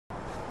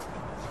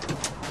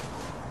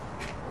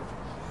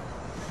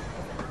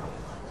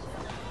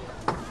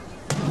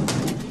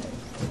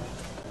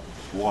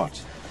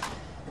what?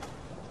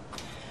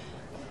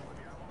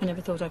 I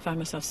never thought I'd find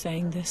myself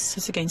saying this.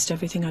 It's against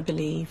everything I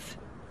believe.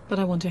 But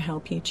I want to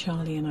help you,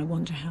 Charlie, and I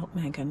want to help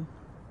Megan.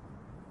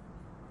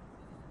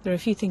 There are a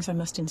few things I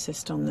must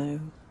insist on, though.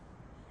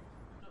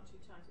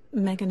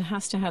 Megan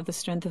has to have the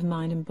strength of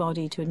mind and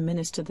body to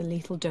administer the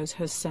lethal dose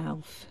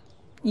herself.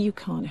 You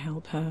can't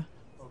help her.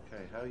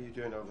 Okay, how are you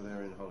doing over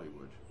there in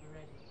Hollywood?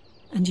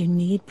 And you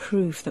need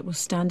proof that will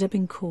stand up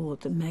in court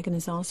that Megan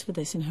has asked for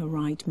this in her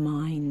right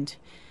mind.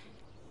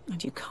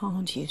 And you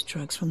can't use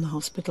drugs from the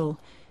hospital.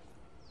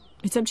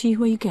 It's up to you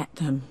where you get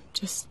them.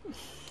 Just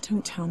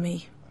don't tell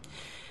me.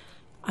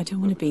 I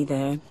don't want to be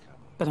there,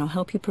 but I'll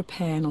help you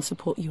prepare and I'll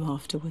support you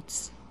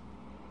afterwards.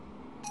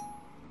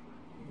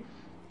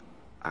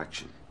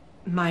 Action.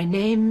 My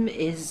name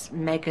is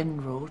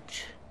Megan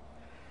Roach.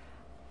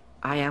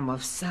 I am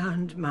of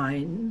sound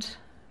mind.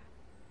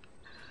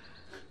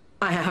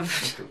 I have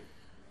terminal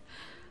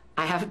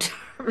cancer.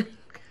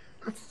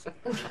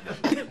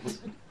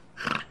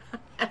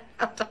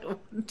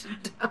 I want to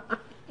die.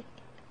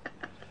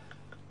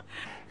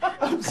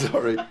 I'm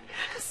sorry.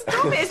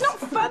 Stop it, it's not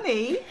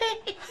funny.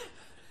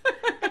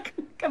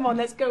 Come on,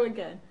 let's go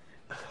again.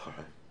 All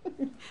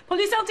right. Pull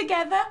yourself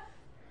together.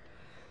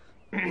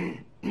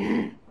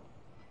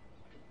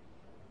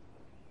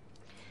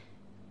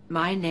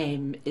 My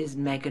name is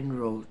Megan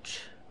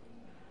Roach.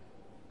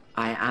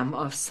 I am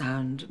of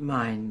sound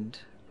mind.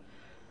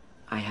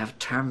 I have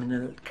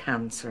terminal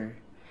cancer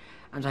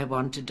and I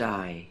want to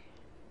die.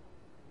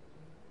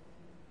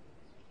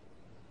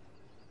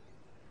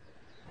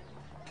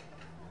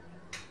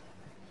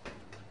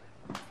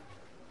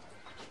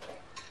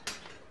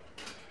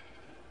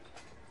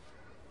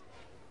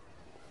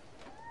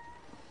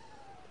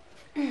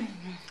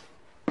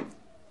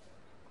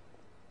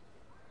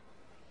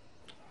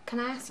 Can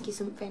I ask you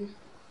something?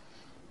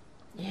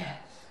 Yes.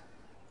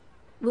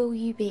 Will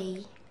you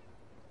be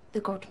the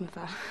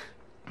godmother?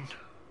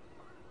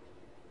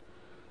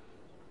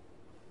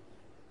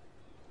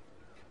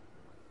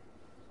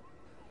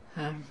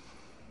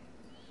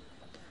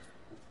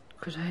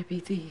 Could I be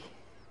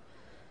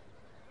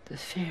the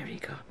fairy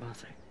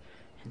godmother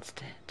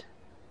instead?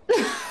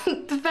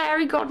 The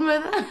fairy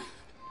godmother?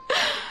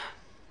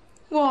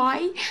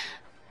 Why?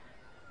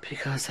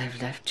 Because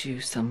I've left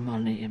you some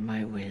money in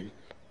my will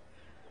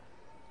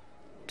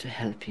to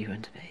help you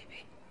and the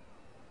baby.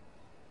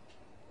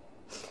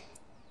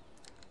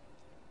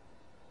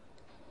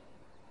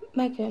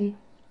 Megan,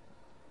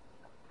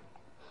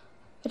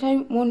 I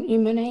don't want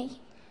your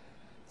money.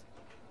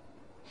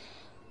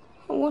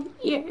 I want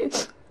you.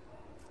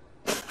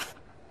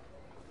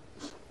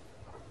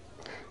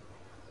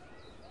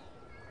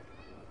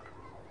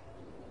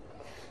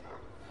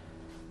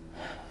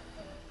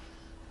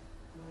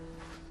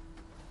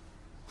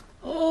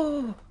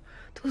 Oh,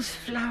 those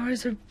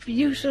flowers are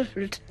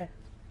beautiful.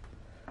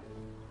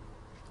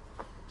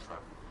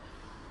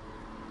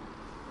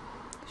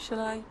 Shall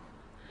I?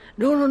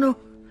 No.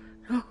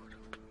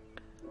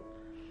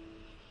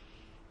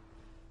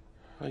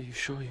 Are you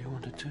sure you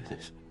want to do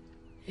this?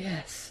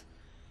 Yes.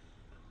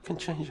 You can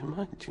change your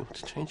mind. Do you want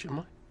to change your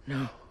mind? No,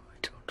 I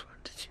don't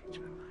want to change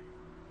my mind.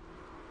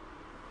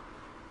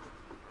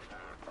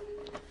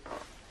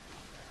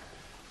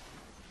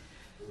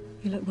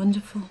 You look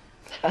wonderful.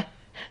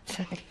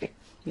 Thank you.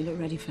 You look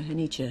ready for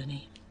any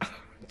journey. Oh,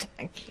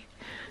 thank you.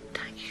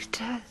 Thank you,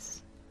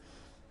 Tess.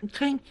 And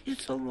thank you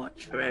so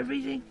much for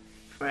everything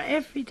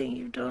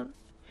you've done.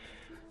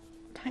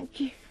 Thank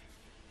you.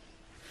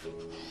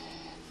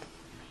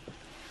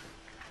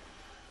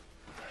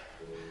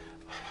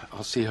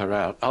 I'll see her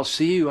out. I'll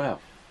see you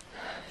out.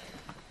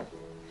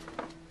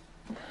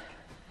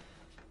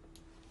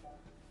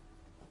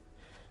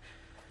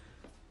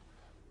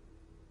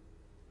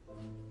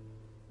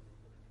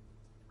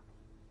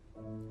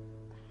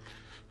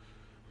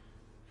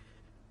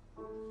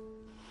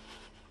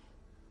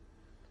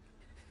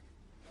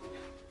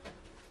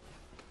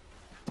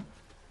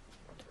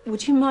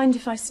 Would you mind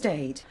if I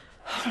stayed?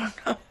 Oh,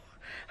 no.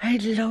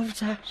 I'd love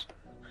that.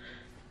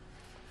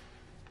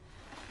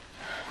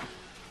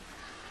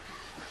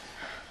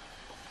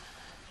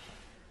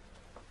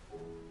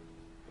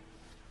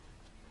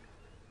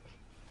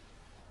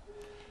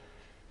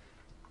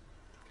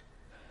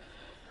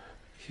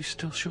 You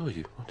still sure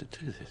you want to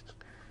do this?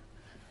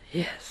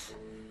 Yes.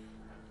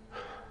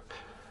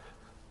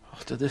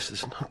 After this,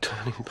 there's no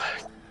turning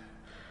back.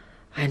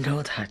 I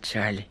know that,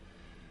 Charlie.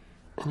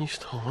 And you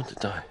still want to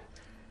die?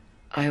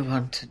 I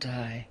want to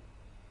die.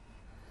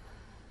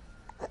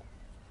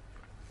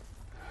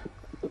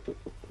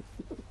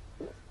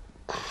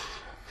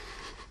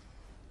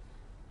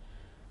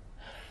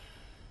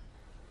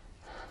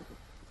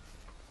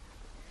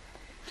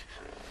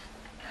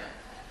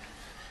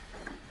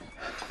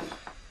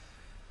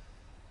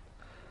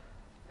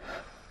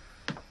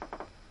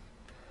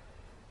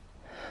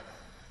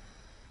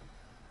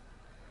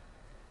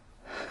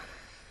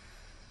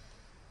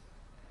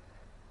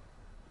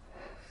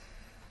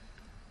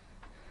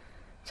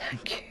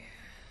 Thank you.